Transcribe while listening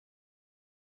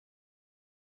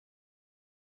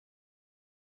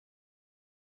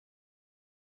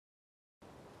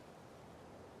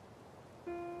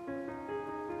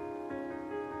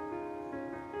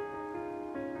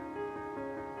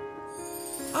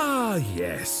Ah,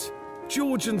 yes.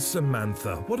 George and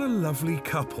Samantha, what a lovely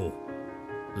couple.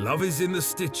 Love is in the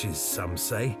stitches, some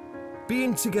say.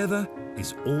 Being together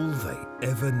is all they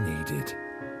ever needed.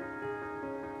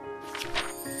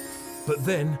 But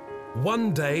then,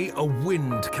 one day, a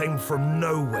wind came from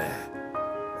nowhere.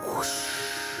 Whoosh,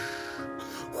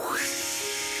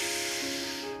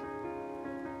 whoosh.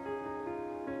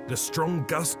 The strong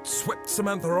gust swept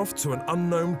Samantha off to an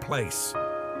unknown place,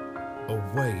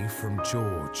 away from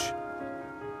George.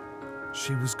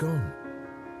 She was gone.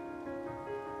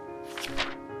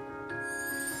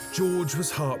 George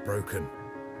was heartbroken.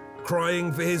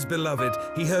 Crying for his beloved,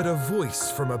 he heard a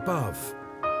voice from above.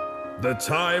 "The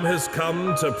time has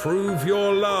come to prove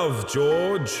your love,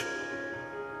 George."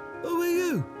 "Who are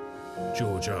you?"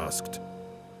 George asked.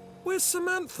 "Where's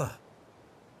Samantha?"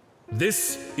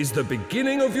 "This is the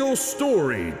beginning of your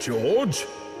story, George,"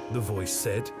 the voice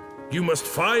said. "You must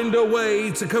find a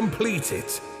way to complete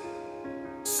it."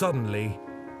 Suddenly,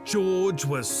 George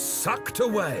was sucked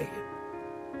away.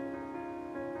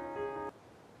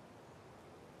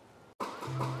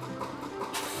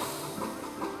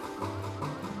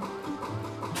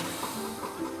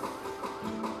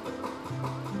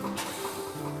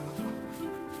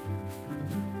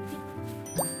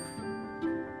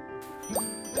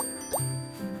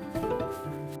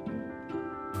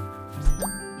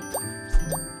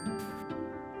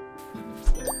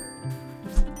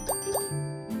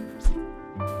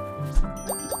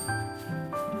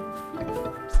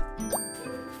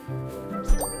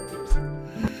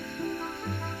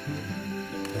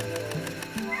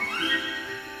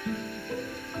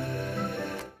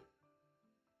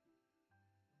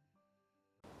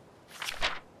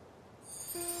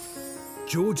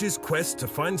 George's quest to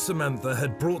find Samantha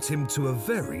had brought him to a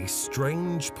very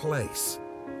strange place.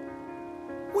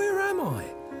 "Where am I?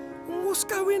 What's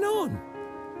going on?"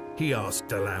 he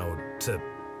asked aloud to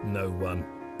no one,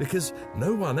 because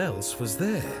no one else was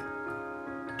there.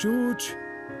 George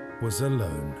was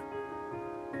alone.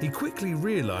 He quickly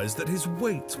realized that his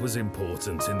weight was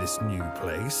important in this new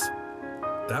place.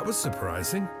 That was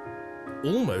surprising.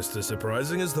 Almost as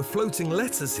surprising as the floating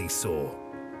letters he saw.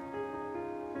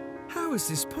 How is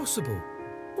this possible?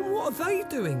 What are they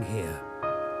doing here?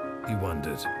 He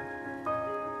wondered.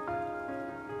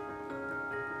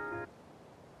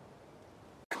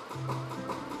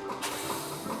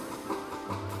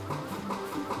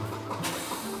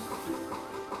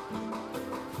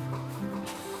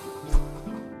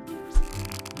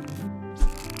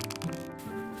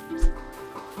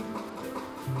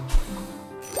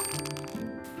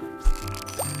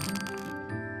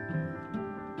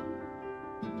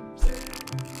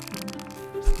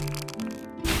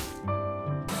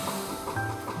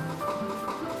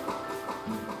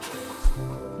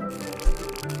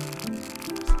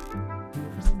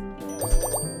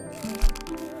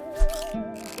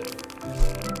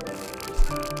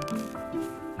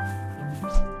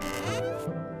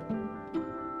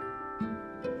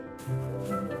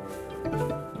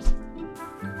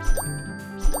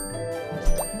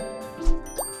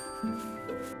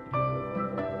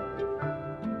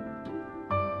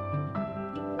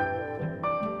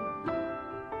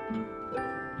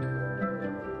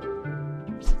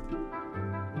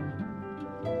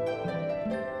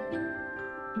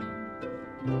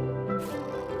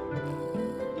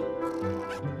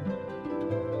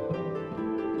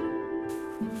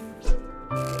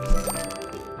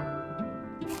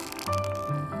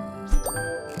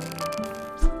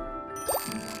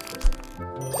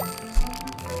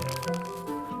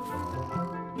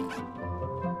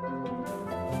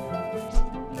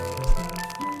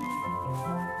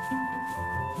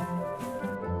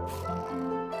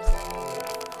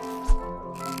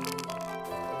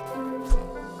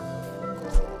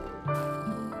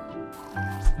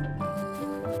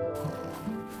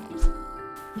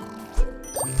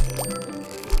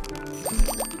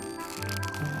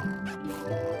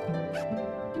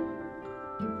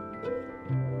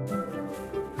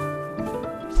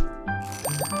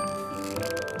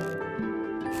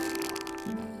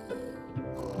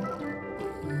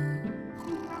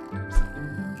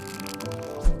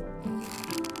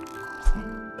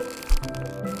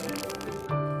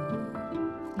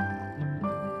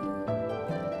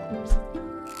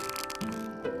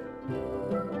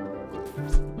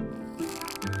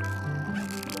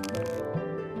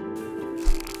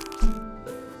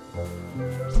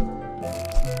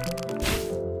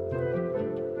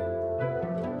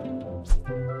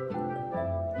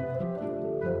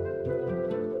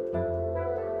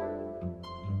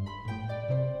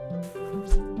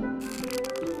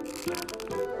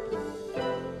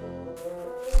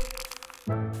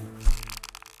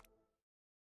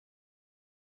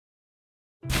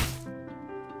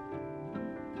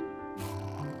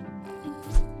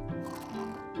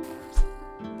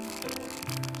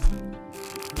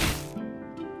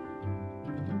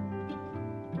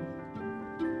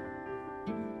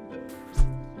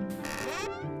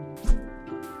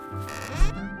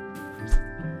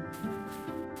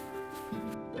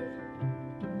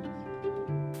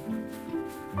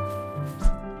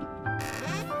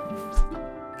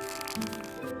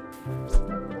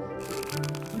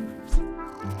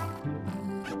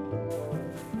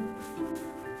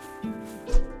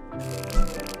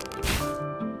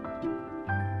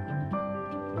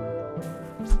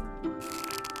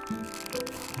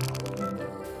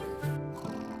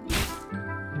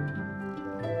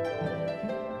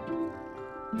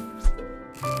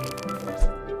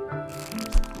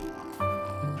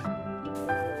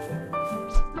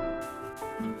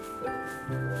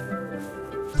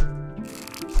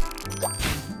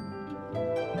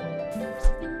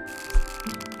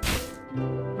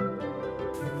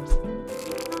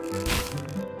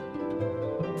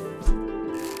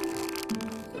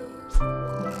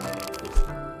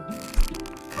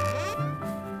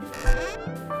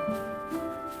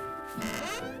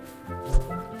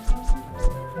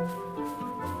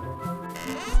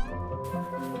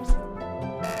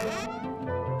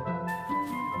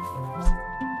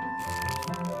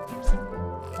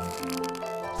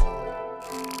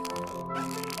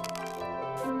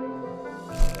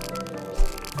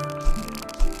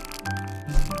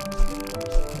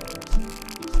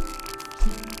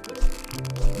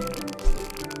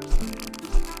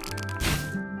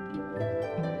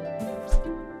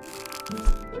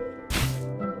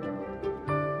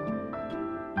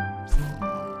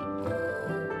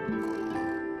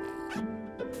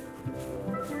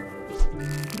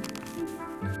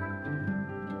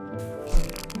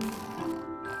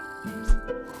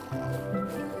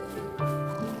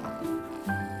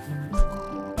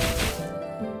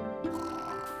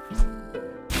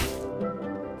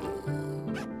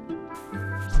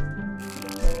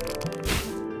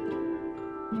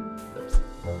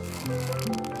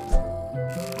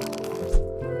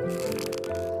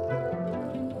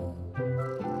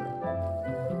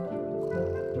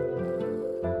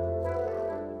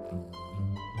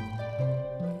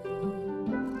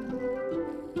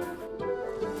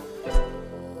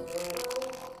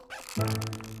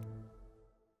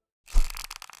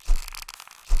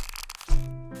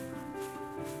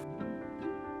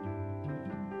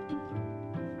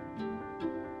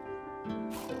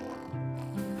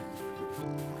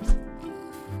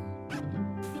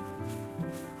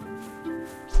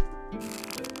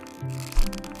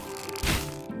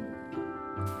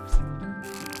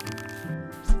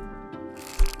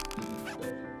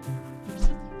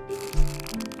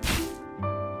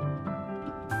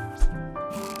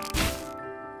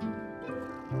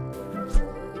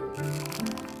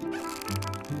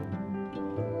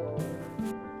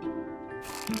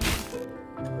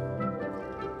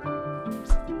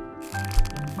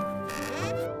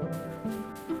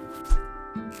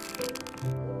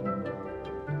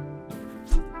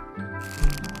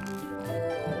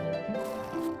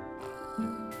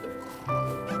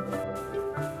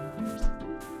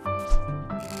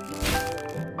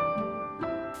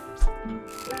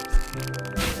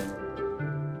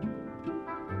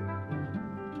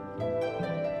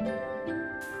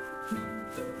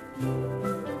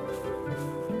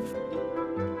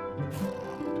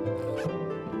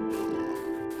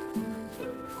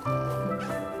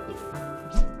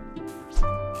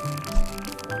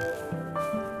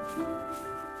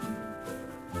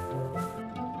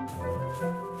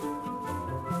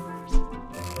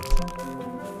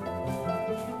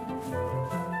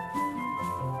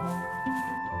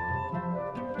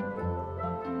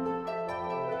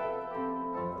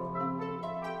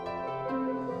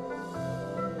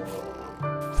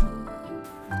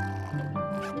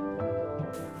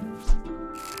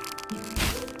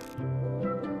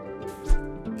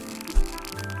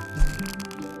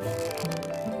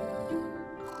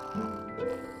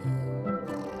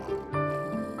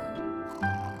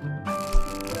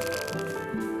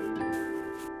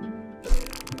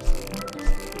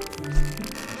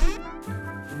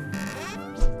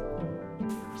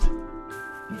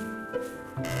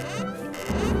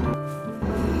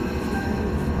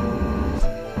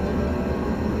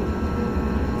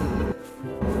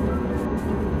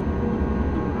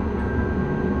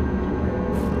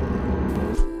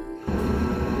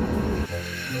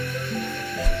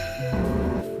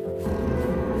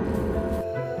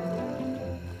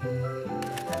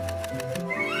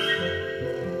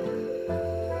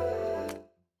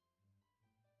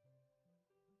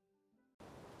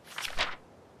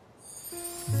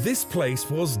 This place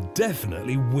was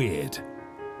definitely weird.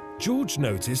 George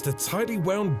noticed a tightly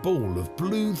wound ball of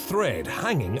blue thread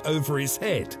hanging over his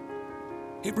head.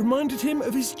 It reminded him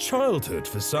of his childhood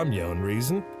for some yarn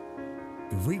reason.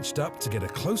 He reached up to get a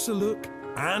closer look,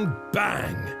 and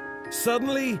bang!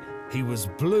 Suddenly, he was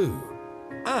blue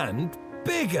and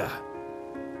bigger.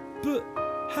 But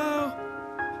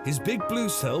how? His big blue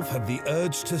self had the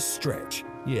urge to stretch.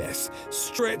 Yes,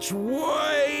 stretch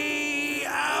way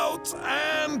out,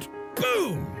 and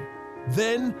boom!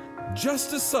 Then,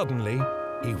 just as suddenly,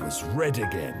 he was red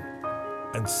again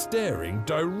and staring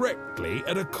directly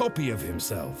at a copy of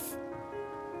himself.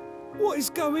 What is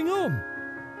going on?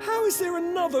 How is there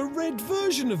another red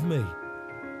version of me?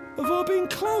 Have I been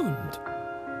cloned?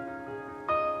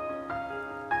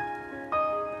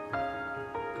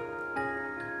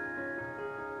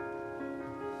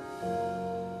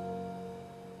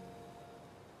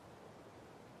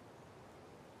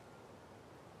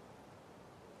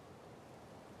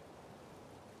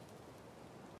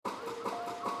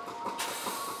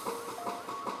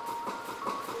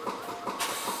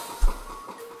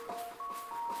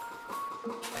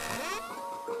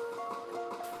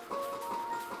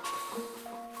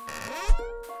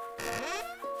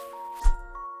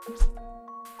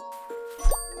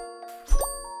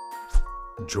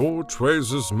 George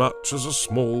weighs as much as a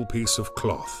small piece of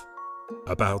cloth,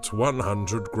 about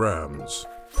 100 grams.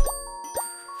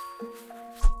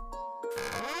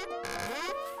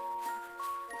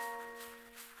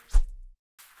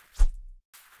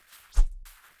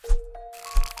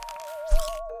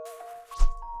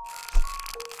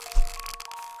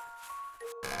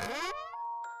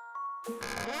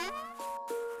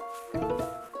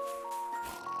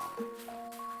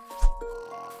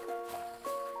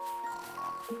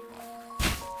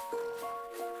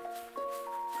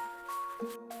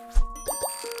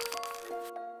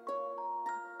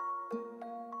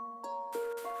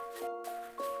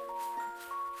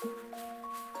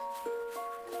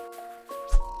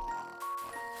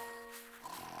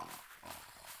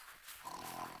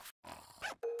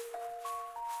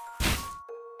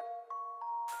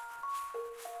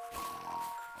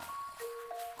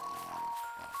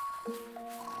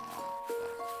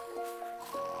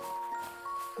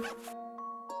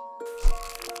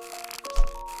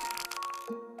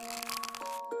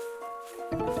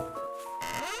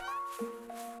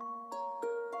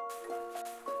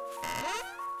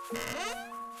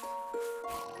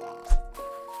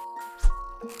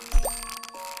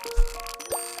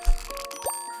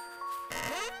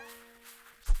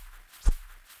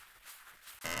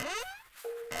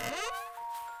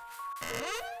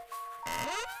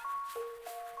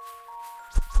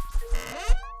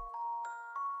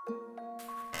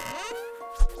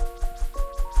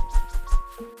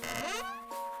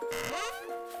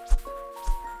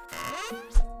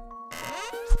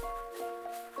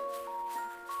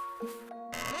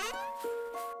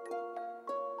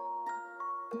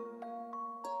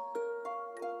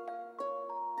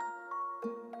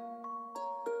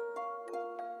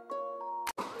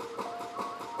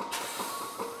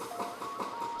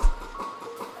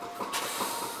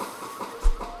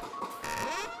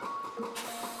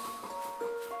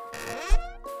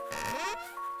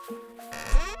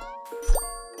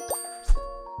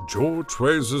 George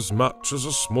weighs as much as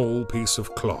a small piece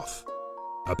of cloth,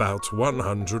 about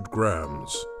 100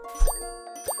 grams.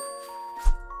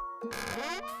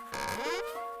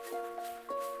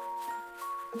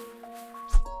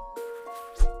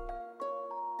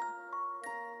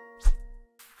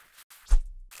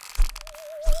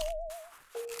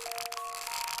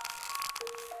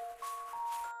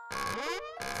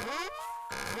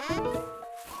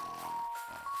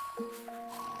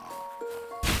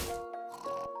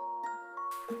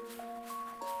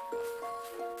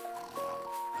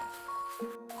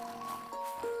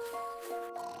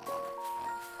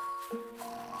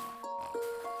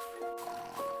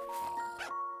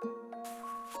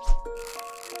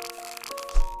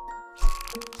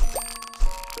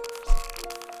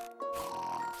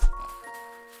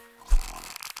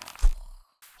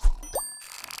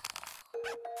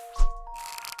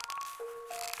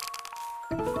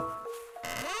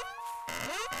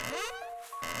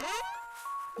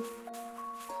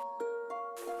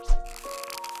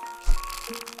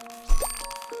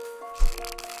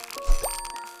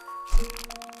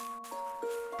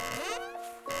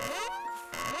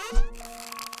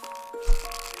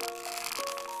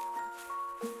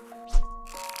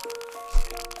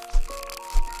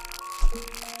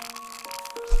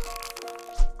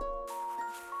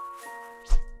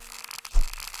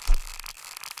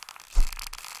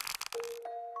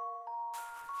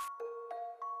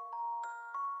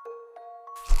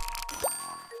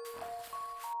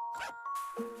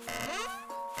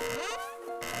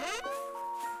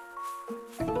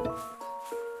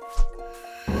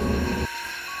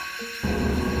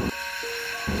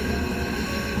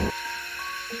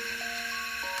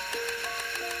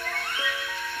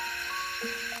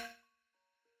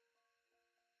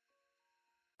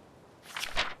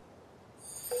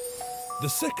 The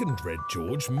second Red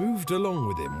George moved along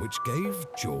with him, which gave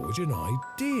George an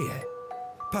idea.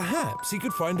 Perhaps he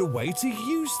could find a way to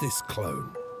use this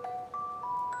clone.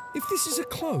 If this is a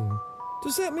clone,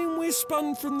 does that mean we're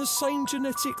spun from the same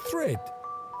genetic thread?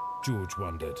 George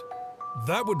wondered.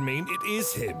 That would mean it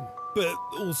is him, but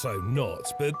also not,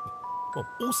 but well,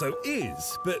 also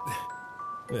is, but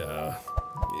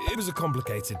it was a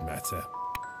complicated matter.